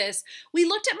do this, we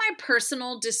looked at my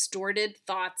personal distorted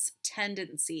thoughts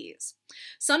tendencies.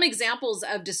 Some examples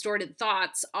of distorted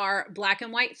thoughts are black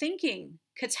and white thinking,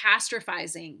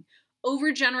 catastrophizing,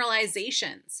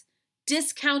 overgeneralizations,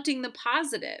 discounting the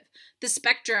positive, the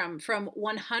spectrum from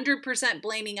 100%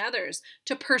 blaming others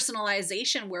to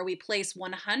personalization where we place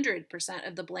 100%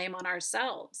 of the blame on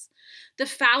ourselves, the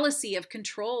fallacy of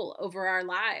control over our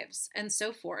lives, and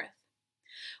so forth.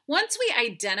 Once we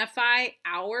identify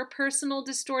our personal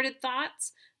distorted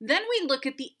thoughts, then we look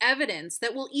at the evidence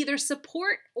that will either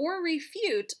support or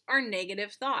refute our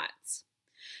negative thoughts.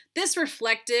 This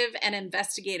reflective and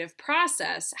investigative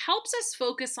process helps us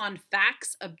focus on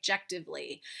facts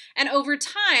objectively, and over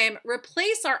time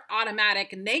replace our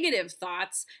automatic negative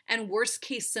thoughts and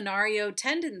worst-case scenario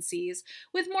tendencies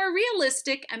with more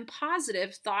realistic and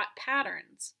positive thought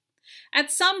patterns.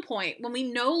 At some point, when we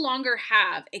no longer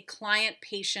have a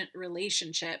client-patient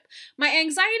relationship, my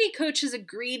anxiety coach has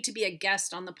agreed to be a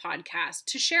guest on the podcast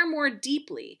to share more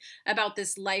deeply about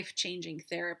this life-changing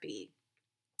therapy.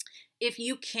 If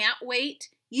you can't wait,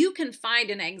 you can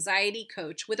find an anxiety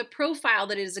coach with a profile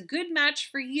that is a good match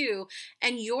for you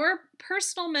and your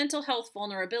personal mental health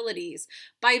vulnerabilities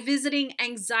by visiting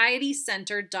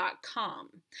anxietycentre.com.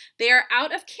 They are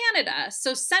out of Canada,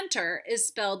 so Centre is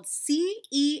spelled Centre.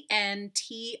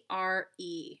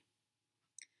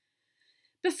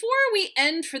 Before we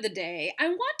end for the day, I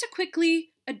want to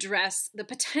quickly address the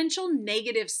potential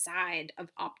negative side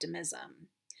of optimism.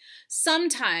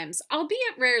 Sometimes,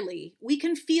 albeit rarely, we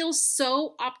can feel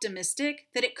so optimistic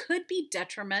that it could be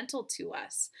detrimental to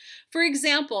us. For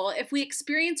example, if we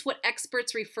experience what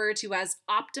experts refer to as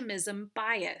optimism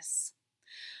bias.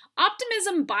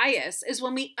 Optimism bias is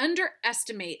when we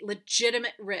underestimate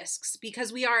legitimate risks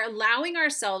because we are allowing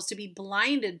ourselves to be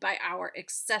blinded by our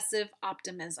excessive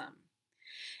optimism.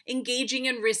 engaging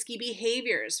in risky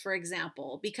behaviors, for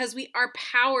example, because we are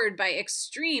powered by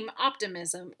extreme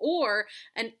optimism or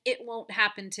an "it won't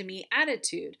happen to me"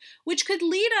 attitude, which could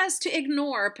lead us to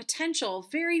ignore potential,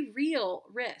 very real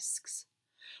risks.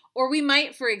 Or we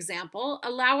might, for example,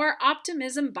 allow our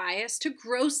optimism bias to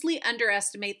grossly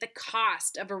underestimate the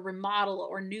cost of a remodel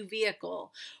or new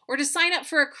vehicle, or to sign up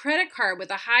for a credit card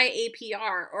with a high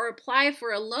APR, or apply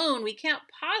for a loan we can't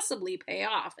possibly pay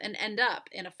off and end up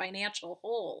in a financial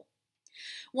hole.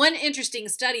 One interesting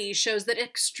study shows that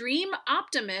extreme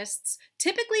optimists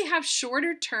typically have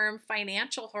shorter term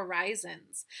financial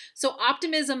horizons. So,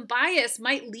 optimism bias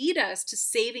might lead us to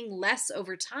saving less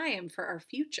over time for our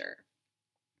future.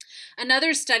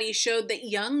 Another study showed that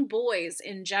young boys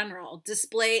in general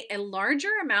display a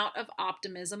larger amount of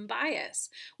optimism bias,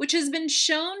 which has been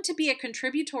shown to be a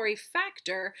contributory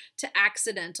factor to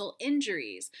accidental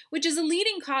injuries, which is a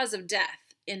leading cause of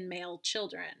death in male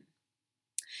children.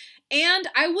 And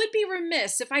I would be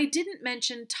remiss if I didn't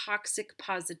mention toxic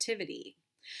positivity.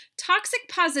 Toxic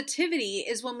positivity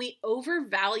is when we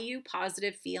overvalue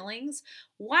positive feelings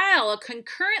while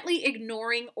concurrently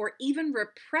ignoring or even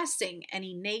repressing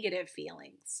any negative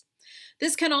feelings.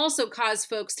 This can also cause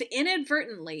folks to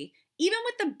inadvertently, even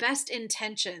with the best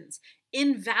intentions,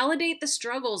 invalidate the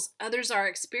struggles others are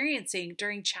experiencing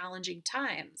during challenging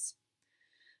times.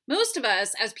 Most of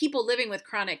us, as people living with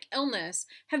chronic illness,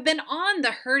 have been on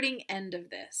the hurting end of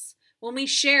this. When we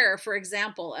share, for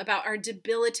example, about our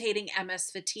debilitating MS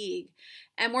fatigue,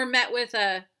 and we're met with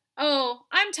 "oh,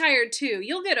 I'm tired too,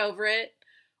 you'll get over it,"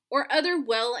 or other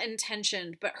well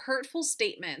intentioned but hurtful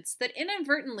statements that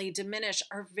inadvertently diminish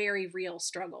our very real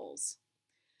struggles.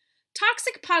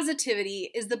 Toxic positivity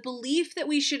is the belief that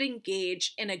we should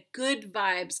engage in a good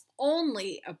vibes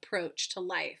only approach to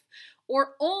life,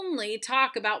 or only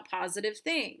talk about positive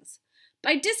things.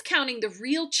 By discounting the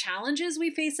real challenges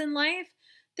we face in life,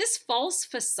 this false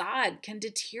facade can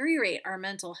deteriorate our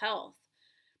mental health.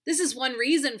 This is one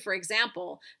reason, for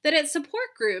example, that at support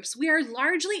groups we are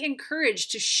largely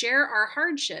encouraged to share our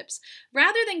hardships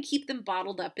rather than keep them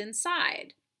bottled up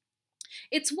inside.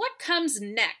 It's what comes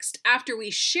next after we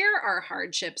share our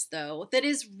hardships, though, that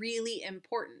is really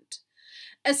important.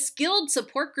 A skilled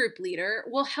support group leader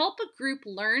will help a group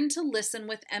learn to listen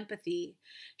with empathy,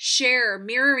 share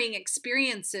mirroring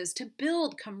experiences to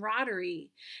build camaraderie,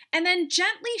 and then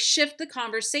gently shift the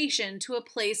conversation to a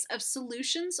place of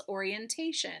solutions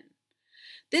orientation.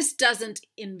 This doesn't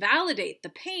invalidate the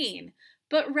pain,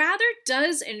 but rather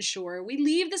does ensure we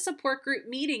leave the support group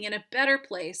meeting in a better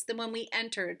place than when we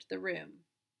entered the room.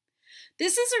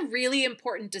 This is a really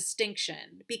important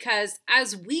distinction because,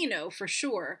 as we know for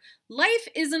sure, life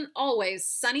isn't always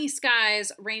sunny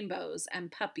skies, rainbows,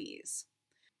 and puppies.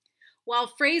 While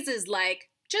phrases like,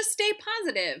 "just stay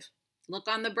positive," "look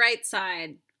on the bright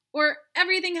side," or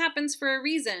 "everything happens for a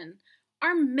reason,"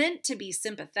 are meant to be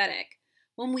sympathetic,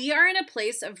 when we are in a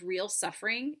place of real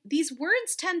suffering, these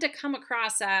words tend to come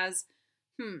across as,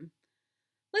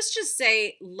 let's just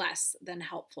say, less than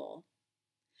helpful.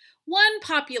 One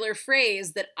popular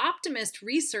phrase that optimist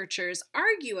researchers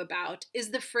argue about is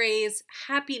the phrase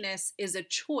 "happiness is a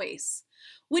choice,"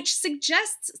 which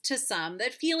suggests to some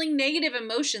that feeling negative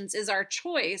emotions is our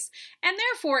choice, and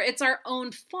therefore it's our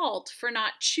own fault for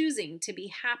not choosing to be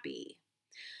happy.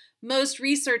 Most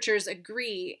researchers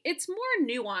agree it's more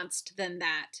nuanced than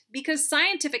that, because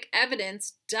scientific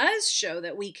evidence does show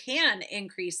that we can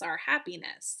increase our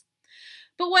happiness.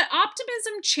 But what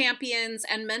optimism champions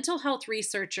and mental health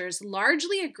researchers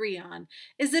largely agree on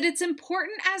is that it's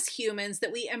important as humans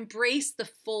that we embrace the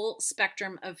full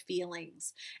spectrum of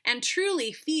feelings and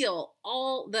truly feel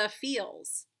all the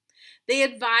feels. They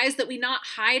advise that we not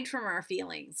hide from our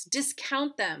feelings,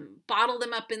 discount them, bottle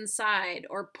them up inside,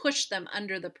 or push them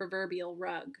under the proverbial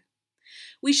rug.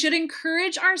 We should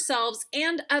encourage ourselves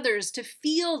and others to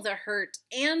feel the hurt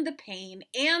and the pain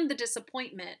and the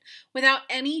disappointment without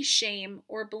any shame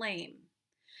or blame.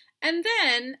 And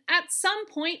then, at some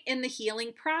point in the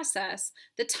healing process,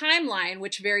 the timeline,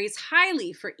 which varies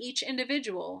highly for each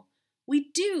individual, we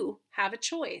do have a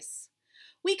choice.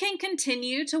 We can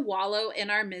continue to wallow in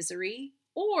our misery,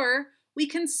 or we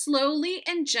can slowly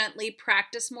and gently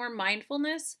practice more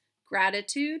mindfulness,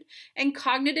 gratitude, and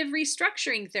cognitive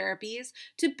restructuring therapies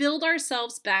to build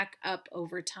ourselves back up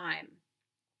over time.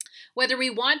 Whether we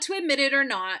want to admit it or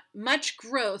not, much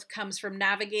growth comes from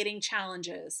navigating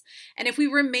challenges. And if we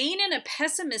remain in a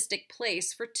pessimistic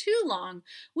place for too long,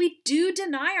 we do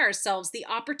deny ourselves the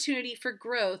opportunity for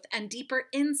growth and deeper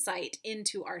insight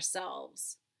into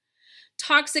ourselves.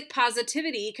 Toxic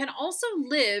positivity can also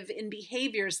live in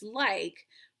behaviors like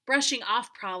brushing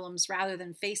off problems rather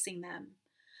than facing them,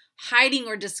 hiding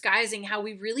or disguising how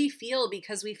we really feel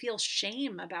because we feel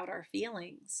shame about our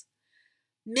feelings,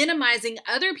 minimizing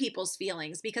other people's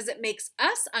feelings because it makes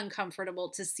us uncomfortable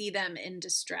to see them in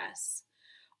distress,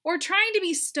 or trying to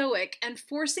be stoic and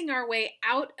forcing our way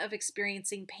out of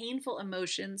experiencing painful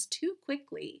emotions too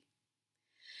quickly.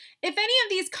 If any of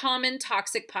these common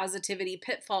toxic positivity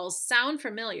pitfalls sound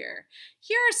familiar,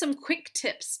 here are some quick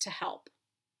tips to help.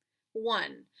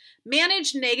 1.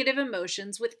 Manage negative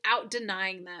emotions without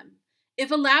denying them.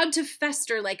 If allowed to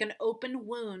fester like an open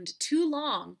wound too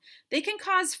long, they can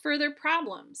cause further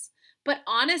problems. But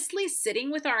honestly, sitting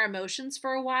with our emotions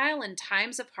for a while in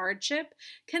times of hardship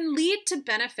can lead to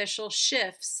beneficial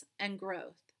shifts and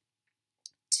growth.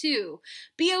 2,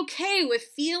 be okay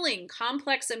with feeling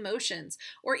complex emotions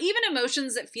or even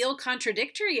emotions that feel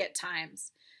contradictory at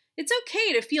times. It's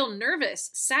okay to feel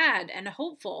nervous, sad, and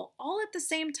hopeful all at the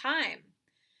same time.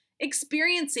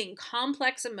 Experiencing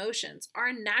complex emotions are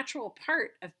a natural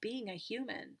part of being a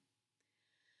human.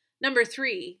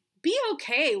 3, be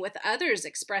okay with others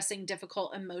expressing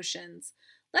difficult emotions.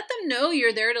 Let them know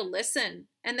you're there to listen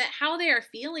and that how they are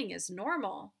feeling is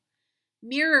normal.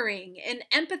 Mirroring in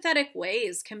empathetic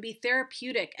ways can be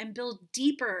therapeutic and build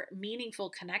deeper,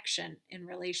 meaningful connection in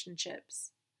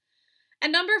relationships.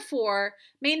 And 4,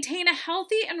 maintain a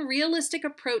healthy and realistic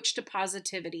approach to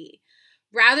positivity.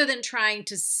 Rather than trying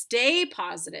to stay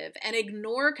positive and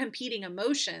ignore competing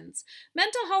emotions,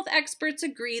 mental health experts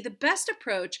agree the best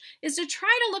approach is to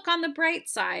try to look on the bright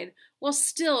side while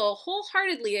still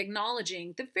wholeheartedly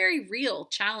acknowledging the very real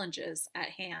challenges at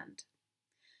hand.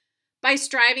 By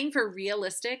striving for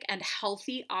realistic and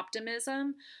healthy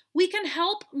optimism, we can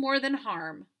help more than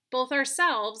harm, both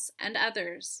ourselves and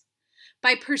others.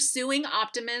 By pursuing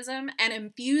optimism and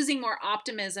infusing more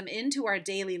optimism into our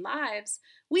daily lives,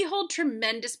 we hold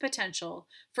tremendous potential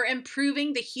for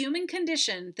improving the human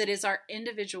condition that is our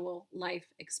individual life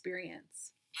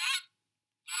experience.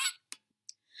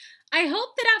 I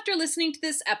hope that after listening to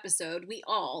this episode, we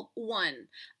all, 1,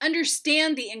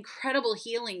 understand the incredible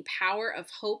healing power of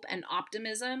hope and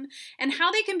optimism and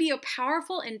how they can be a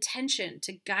powerful intention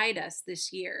to guide us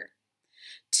this year.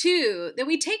 2, that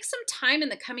we take some time in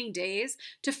the coming days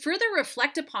to further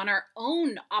reflect upon our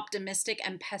own optimistic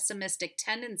and pessimistic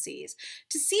tendencies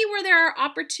to see where there are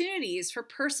opportunities for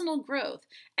personal growth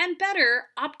and better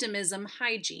optimism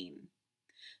hygiene.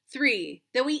 3,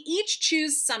 that we each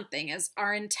choose something as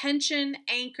our intention,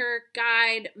 anchor,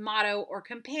 guide, motto, or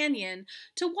companion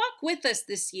to walk with us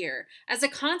this year as a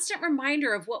constant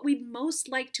reminder of what we'd most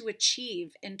like to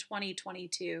achieve in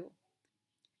 2022.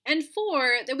 And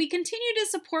 4, that we continue to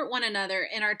support one another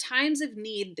in our times of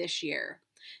need this year.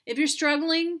 If you're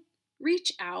struggling,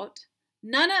 reach out.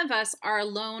 None of us are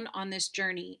alone on this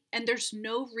journey, and there's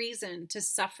no reason to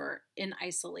suffer in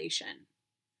isolation.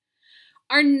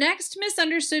 Our next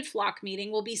Misunderstood Flock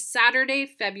meeting will be Saturday,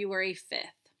 February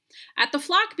 5th. At the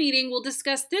Flock meeting, we'll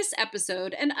discuss this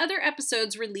episode and other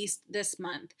episodes released this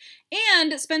month,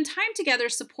 and spend time together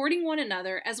supporting one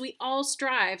another as we all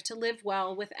strive to live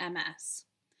well with MS.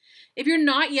 If you're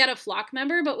not yet a Flock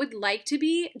member but would like to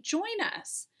be, join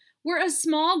us. We're a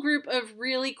small group of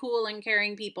really cool and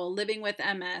caring people living with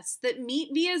MS that meet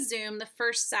via Zoom the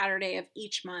first Saturday of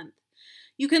each month.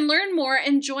 You can learn more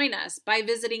and join us by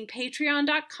visiting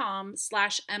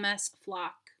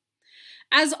patreon.com/msflock.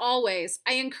 As always,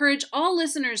 I encourage all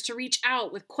listeners to reach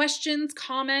out with questions,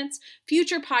 comments,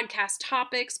 future podcast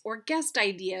topics, or guest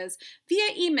ideas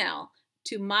via email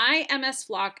to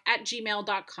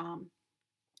mymsflock@gmail.com.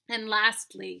 And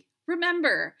lastly,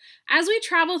 remember, as we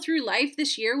travel through life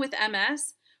this year with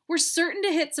MS, we're certain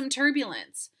to hit some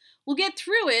turbulence. We'll get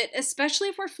through it, especially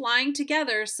if we're flying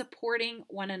together, supporting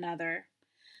one another.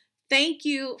 Thank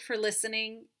you for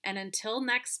listening, and until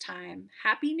next time,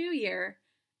 Happy New Year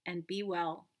and be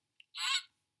well.